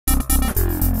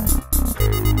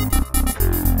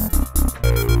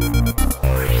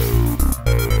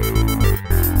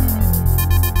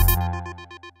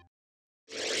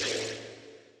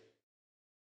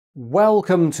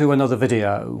Welcome to another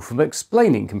video from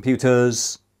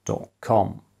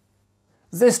explainingcomputers.com.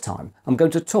 This time I'm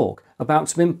going to talk about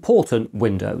some important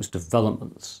Windows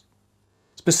developments.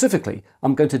 Specifically,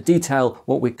 I'm going to detail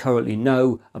what we currently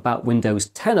know about Windows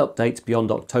 10 updates beyond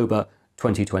October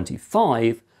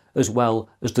 2025, as well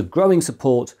as the growing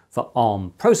support for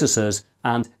ARM processors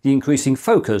and the increasing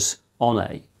focus on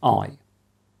AI.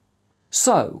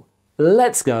 So,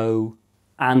 let's go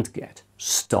and get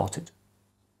started.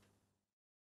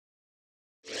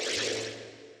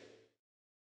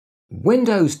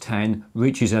 Windows 10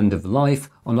 reaches end of life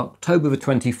on October the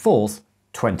 24th,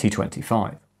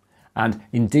 2025. And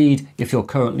indeed, if you're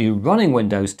currently running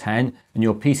Windows 10 and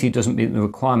your PC doesn't meet the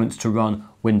requirements to run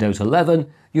Windows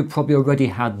 11, you've probably already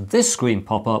had this screen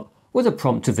pop up with a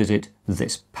prompt to visit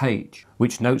this page,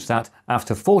 which notes that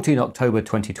after 14 October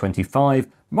 2025,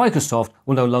 Microsoft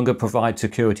will no longer provide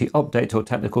security update or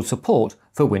technical support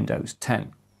for Windows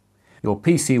 10. Your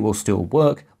PC will still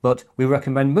work, but we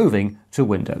recommend moving to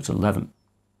Windows 11.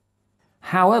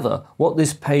 However, what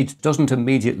this page doesn't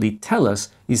immediately tell us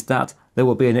is that there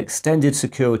will be an extended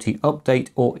security update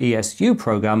or ESU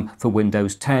program for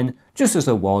Windows 10, just as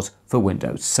there was for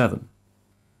Windows 7.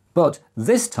 But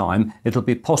this time, it'll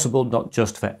be possible not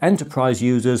just for enterprise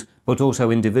users, but also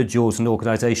individuals and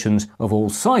organizations of all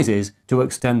sizes to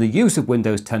extend the use of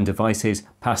Windows 10 devices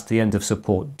past the end of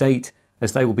support date,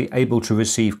 as they will be able to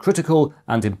receive critical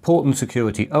and important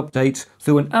security updates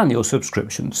through an annual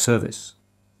subscription service.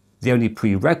 The only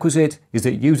prerequisite is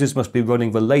that users must be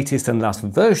running the latest and last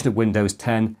version of Windows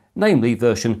 10, namely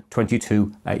version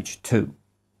 22H2.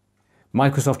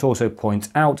 Microsoft also points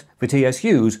out that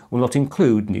ESUs will not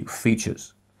include new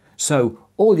features. So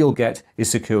all you'll get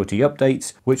is security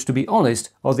updates, which to be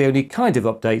honest are the only kind of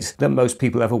updates that most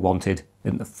people ever wanted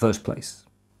in the first place.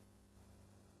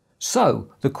 So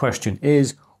the question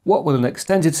is, what will an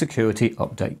extended security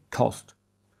update cost?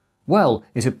 Well,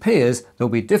 it appears there'll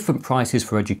be different prices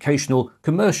for educational,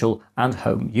 commercial and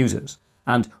home users.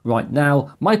 And right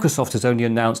now, Microsoft has only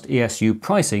announced ESU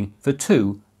pricing for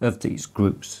two of these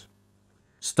groups.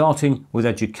 Starting with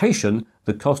education,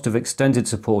 the cost of extended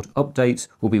support updates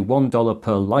will be $1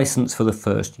 per license for the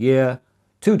first year,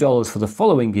 $2 for the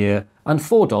following year, and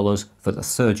 $4 for the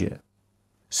third year.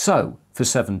 So, for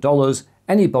 $7,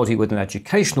 anybody with an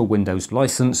educational Windows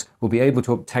license will be able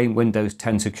to obtain Windows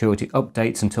 10 security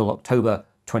updates until October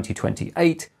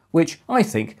 2028, which I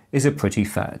think is a pretty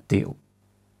fair deal.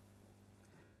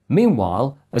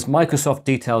 Meanwhile, as Microsoft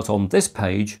details on this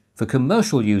page, for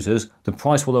commercial users, the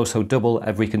price will also double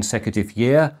every consecutive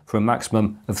year for a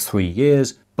maximum of 3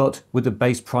 years, but with the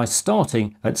base price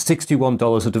starting at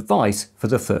 $61 a device for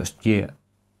the first year.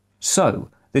 So,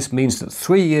 this means that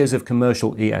 3 years of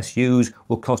commercial ESUs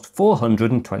will cost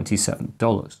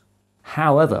 $427.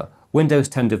 However, Windows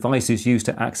 10 devices used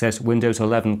to access Windows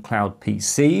 11 Cloud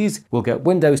PCs will get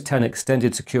Windows 10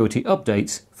 extended security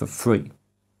updates for free.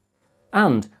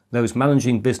 And those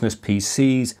managing business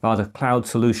PCs via the cloud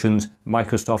solutions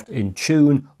Microsoft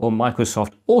Intune or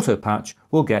Microsoft Autopatch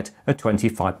will get a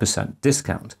 25%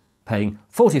 discount, paying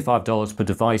 $45 per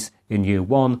device in year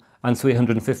 1 and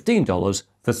 $315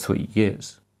 for 3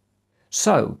 years.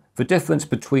 So, the difference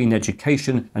between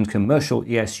education and commercial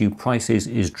ESU prices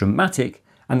is dramatic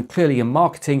and clearly a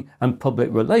marketing and public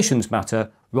relations matter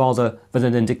rather than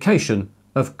an indication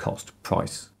of cost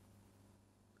price.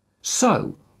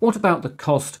 So, what about the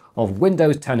cost of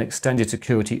Windows 10 extended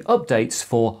security updates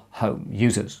for home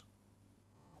users?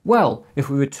 Well, if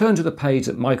we return to the page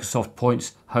that Microsoft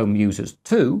points home users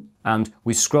to, and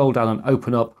we scroll down and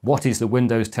open up what is the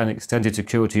Windows 10 Extended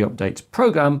Security Updates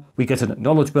program, we get an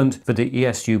acknowledgement that the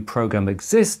ESU program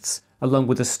exists, along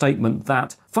with a statement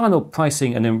that final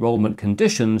pricing and enrollment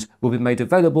conditions will be made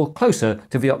available closer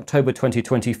to the October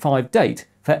 2025 date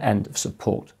for end of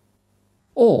support.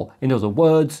 Or, in other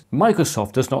words,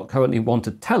 Microsoft does not currently want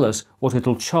to tell us what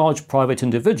it'll charge private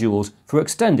individuals for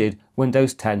extended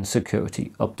Windows 10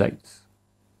 security updates.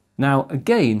 Now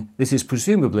again, this is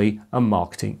presumably a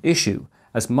marketing issue,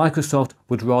 as Microsoft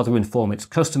would rather inform its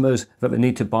customers that they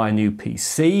need to buy a new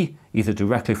PC, either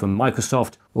directly from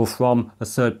Microsoft or from a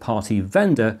third-party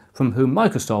vendor from whom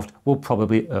Microsoft will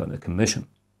probably earn a commission.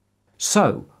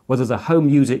 So, whether the home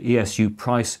user ESU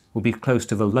price will be close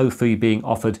to the low fee being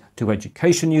offered to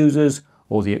education users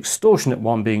or the extortionate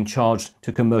one being charged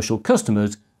to commercial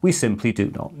customers, we simply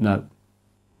do not know.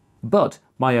 But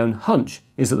my own hunch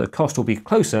is that the cost will be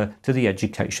closer to the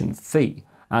education fee,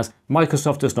 as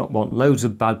Microsoft does not want loads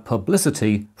of bad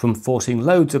publicity from forcing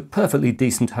loads of perfectly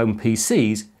decent home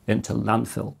PCs into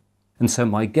landfill. and so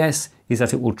my guess is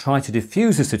that it will try to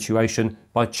diffuse the situation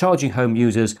by charging home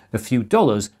users a few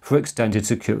dollars for extended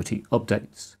security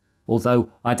updates, although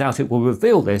I doubt it will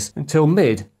reveal this until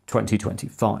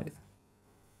mid-2025.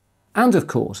 And of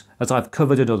course, as I've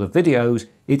covered in other videos,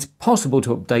 it's possible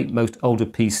to update most older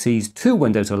PCs to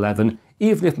Windows 11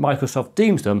 even if Microsoft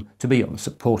deems them to be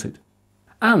unsupported.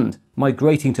 And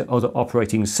migrating to other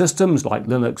operating systems like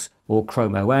Linux or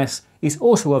Chrome OS is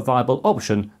also a viable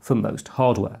option for most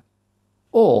hardware.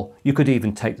 Or you could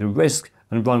even take the risk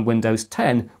and run Windows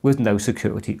 10 with no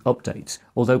security updates,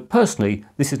 although personally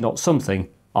this is not something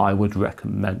I would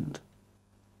recommend.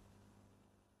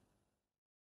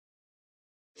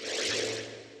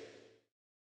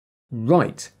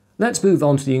 Right, let's move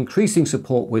on to the increasing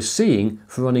support we're seeing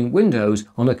for running Windows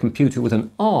on a computer with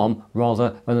an ARM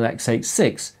rather than an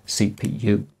x86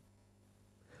 CPU.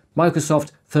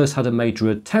 Microsoft first had a major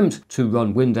attempt to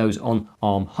run Windows on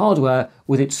ARM hardware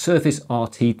with its Surface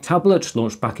RT tablets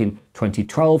launched back in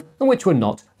 2012 and which were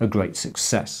not a great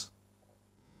success.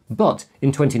 But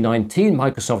in 2019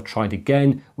 Microsoft tried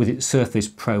again with its Surface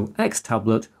Pro X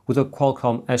tablet with a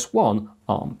Qualcomm S1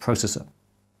 ARM processor.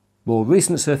 More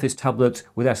recent Surface tablets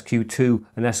with SQ2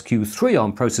 and SQ3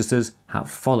 ARM processors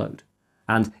have followed.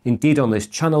 And indeed on this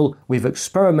channel we've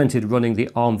experimented running the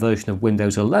ARM version of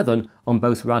Windows 11 on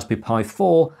both Raspberry Pi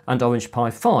 4 and Orange Pi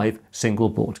 5 single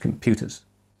board computers.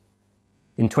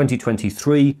 In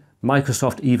 2023,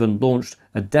 Microsoft even launched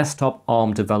a desktop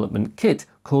ARM development kit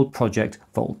called Project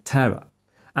Volterra.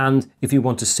 And if you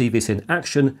want to see this in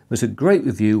action, there's a great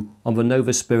review on the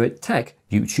Nova Spirit Tech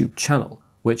YouTube channel,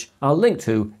 which I'll link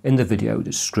to in the video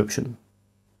description.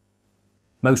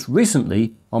 Most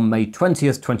recently, on May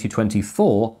 20th,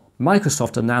 2024,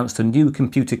 Microsoft announced a new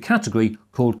computer category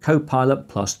called Copilot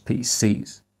Plus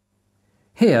PCs.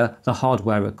 Here, the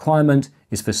hardware requirement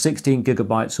is for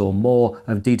 16GB or more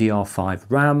of DDR5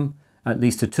 RAM, at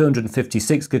least a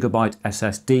 256GB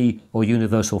SSD or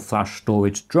universal flash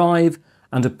storage drive,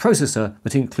 and a processor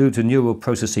that includes a neural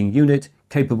processing unit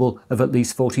capable of at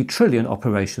least 40 trillion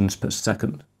operations per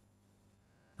second.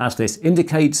 As this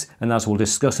indicates, and as we'll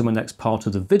discuss in the next part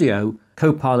of the video,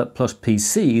 Copilot Plus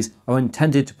PCs are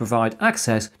intended to provide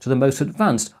access to the most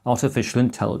advanced artificial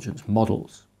intelligence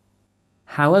models.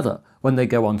 However, when they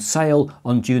go on sale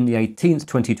on June the 18th,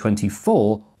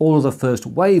 2024, all of the first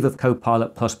wave of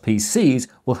Copilot Plus PCs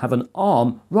will have an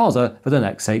ARM rather than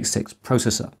an x86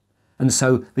 processor. And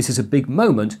so this is a big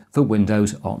moment for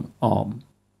Windows on ARM.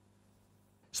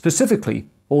 Specifically,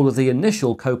 all of the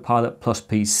initial Copilot Plus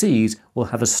PCs will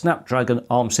have a Snapdragon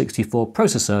ARM64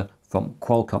 processor from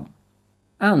Qualcomm.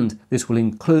 And this will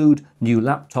include new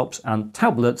laptops and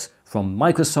tablets from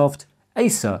Microsoft,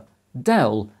 Acer,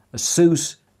 Dell,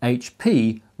 ASUS,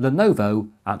 HP, Lenovo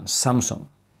and Samsung.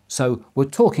 So we're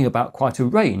talking about quite a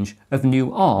range of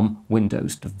new ARM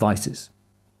Windows devices.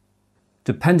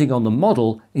 Depending on the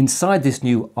model, inside this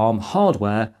new ARM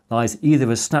hardware lies either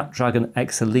a Snapdragon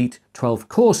X Elite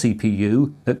 12-core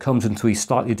CPU that comes in 3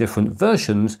 slightly different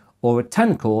versions, or a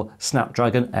 10-core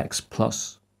Snapdragon X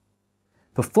Plus.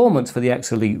 Performance for the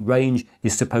X Elite range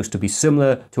is supposed to be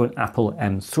similar to an Apple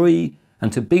M3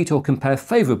 and to beat or compare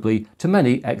favourably to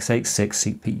many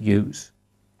x86 CPUs.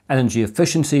 Energy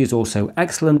efficiency is also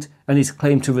excellent and is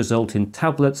claimed to result in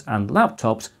tablets and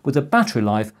laptops with a battery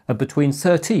life of between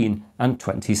 13 and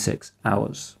 26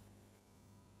 hours.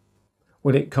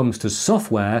 When it comes to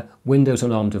software, Windows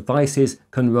on ARM devices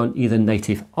can run either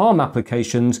native ARM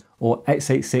applications or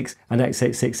x86 and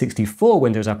x86-64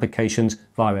 Windows applications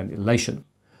via emulation.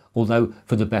 Although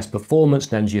for the best performance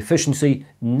and energy efficiency,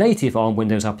 native ARM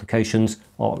Windows applications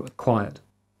are required.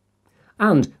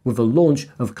 And with the launch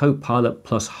of Copilot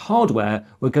Plus hardware,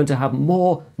 we're going to have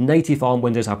more native ARM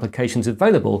Windows applications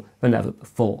available than ever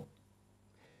before.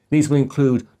 These will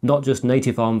include not just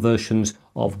native ARM versions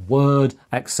of Word,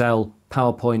 Excel,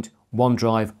 PowerPoint,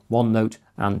 OneDrive, OneNote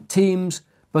and Teams,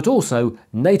 but also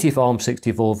native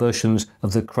ARM64 versions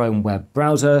of the Chrome web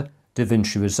browser,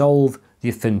 DaVinci Resolve, the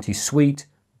Affinity Suite,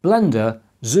 Blender,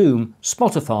 Zoom,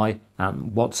 Spotify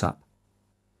and WhatsApp.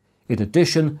 In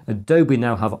addition, Adobe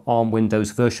now have ARM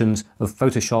Windows versions of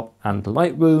Photoshop and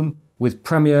Lightroom, with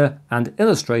Premiere and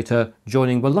Illustrator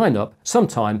joining the lineup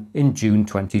sometime in June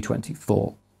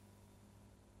 2024.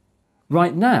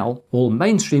 Right now, all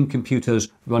mainstream computers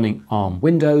running ARM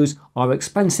Windows are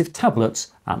expensive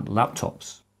tablets and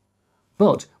laptops.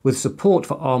 But with support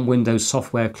for ARM Windows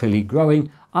software clearly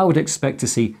growing, I would expect to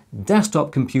see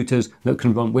desktop computers that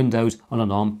can run Windows on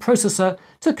an ARM processor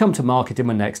to come to market in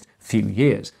the next few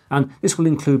years, and this will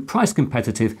include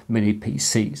price-competitive mini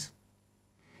PCs.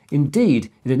 Indeed,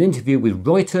 in an interview with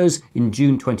Reuters in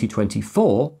June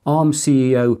 2024, ARM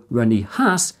CEO Rene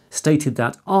Haas stated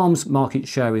that ARM's market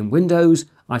share in Windows,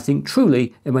 I think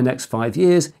truly in the next 5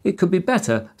 years, it could be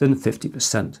better than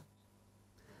 50%.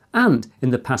 And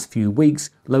in the past few weeks,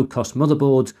 low-cost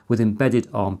motherboards with embedded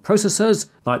ARM processors,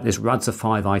 like this Radza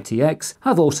 5 ITX,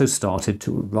 have also started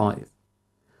to arrive.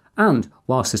 And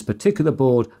whilst this particular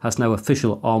board has no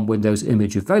official ARM Windows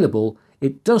image available,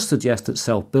 it does suggest that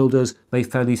self-builders may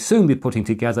fairly soon be putting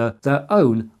together their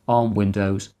own ARM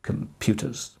Windows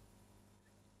computers.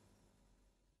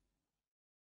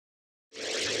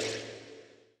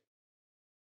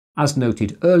 As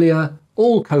noted earlier,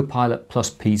 all Copilot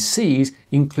Plus PCs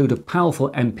include a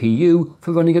powerful NPU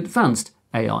for running advanced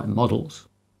AI models.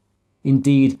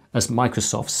 Indeed, as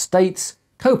Microsoft states,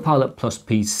 Copilot Plus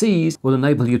PCs will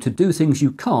enable you to do things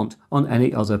you can't on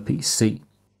any other PC.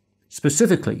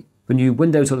 Specifically, the new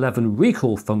Windows 11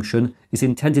 recall function is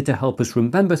intended to help us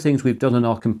remember things we've done on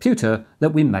our computer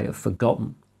that we may have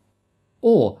forgotten.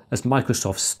 Or, as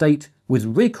Microsoft state, with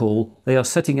recall, they are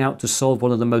setting out to solve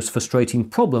one of the most frustrating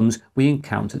problems we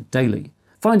encounter daily,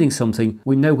 finding something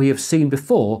we know we have seen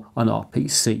before on our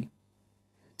PC.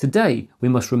 Today, we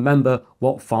must remember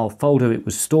what file folder it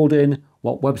was stored in,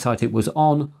 what website it was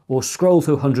on, or scroll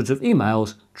through hundreds of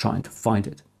emails trying to find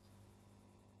it.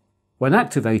 When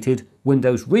activated,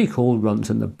 Windows Recall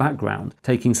runs in the background,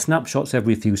 taking snapshots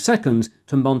every few seconds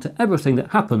to monitor everything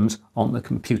that happens on the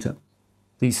computer.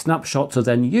 These snapshots are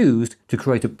then used to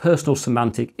create a personal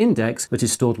semantic index that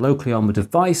is stored locally on the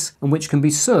device and which can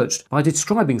be searched by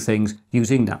describing things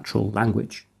using natural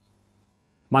language.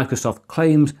 Microsoft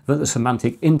claims that the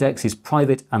semantic index is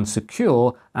private and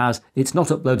secure as it's not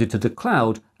uploaded to the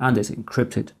cloud and is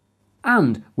encrypted.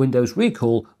 And Windows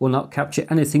Recall will not capture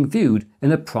anything viewed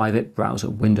in a private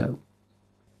browser window.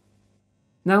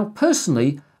 Now,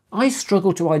 personally, I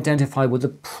struggle to identify with the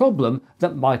problem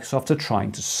that Microsoft are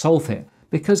trying to solve here,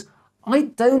 because I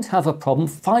don't have a problem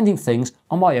finding things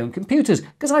on my own computers,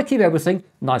 because I keep everything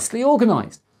nicely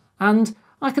organised. And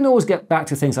I can always get back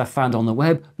to things I found on the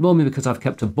web, normally because I've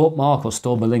kept a bookmark or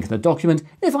stored a link in a document.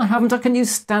 If I haven't, I can use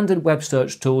standard web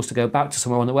search tools to go back to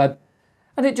somewhere on the web,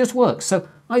 and it just works. So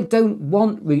I don't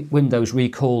want Windows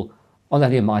Recall on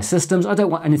any of my systems. I don't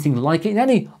want anything like it in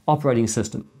any operating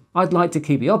system. I'd like to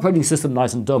keep the operating system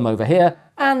nice and dumb over here,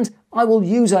 and I will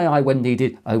use AI when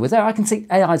needed over there. I can see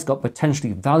AI's got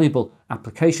potentially valuable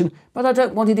application, but I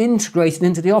don't want it integrated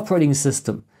into the operating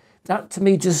system. That to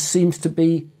me just seems to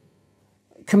be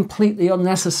completely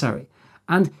unnecessary.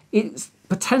 And it's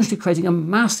potentially creating a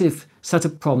massive set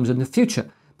of problems in the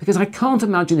future, because I can't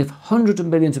imagine if hundreds of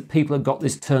millions of people have got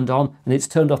this turned on and it's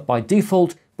turned off by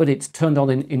default, but it's turned on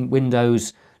in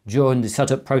Windows during the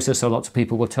setup process, so lots of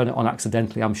people will turn it on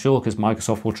accidentally, I'm sure, because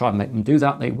Microsoft will try and make them do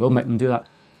that. They will make them do that.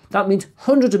 That means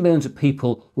hundreds of millions of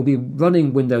people will be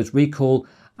running Windows Recall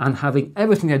and having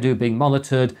everything they do being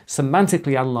monitored,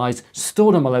 semantically analysed,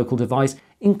 stored on a local device,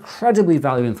 incredibly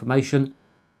valuable information.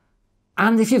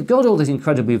 And if you've got all this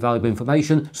incredibly valuable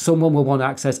information, someone will want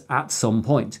access at some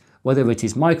point, whether it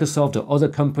is Microsoft or other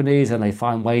companies and they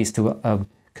find ways to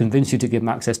convince you to give them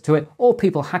access to it, or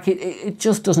people hack it. It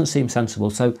just doesn't seem sensible.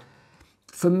 So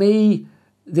for me,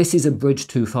 this is a bridge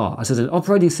too far. As I said, an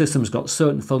operating system's got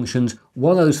certain functions.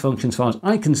 One of those functions, as far as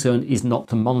I'm concerned, is not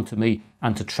to monitor me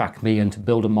and to track me and to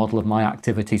build a model of my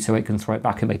activity so it can throw it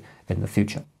back at me in the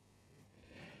future.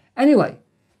 Anyway,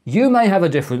 you may have a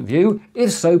different view.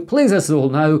 If so, please let us all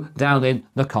know down in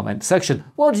the comment section.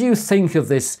 What do you think of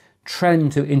this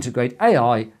trend to integrate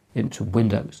AI into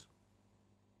Windows?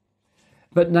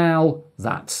 But now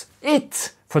that's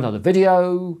it for another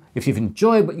video. If you've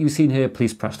enjoyed what you've seen here,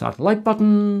 please press that like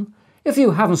button. If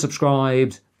you haven't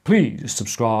subscribed, please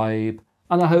subscribe.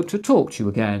 And I hope to talk to you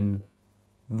again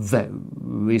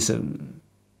very soon.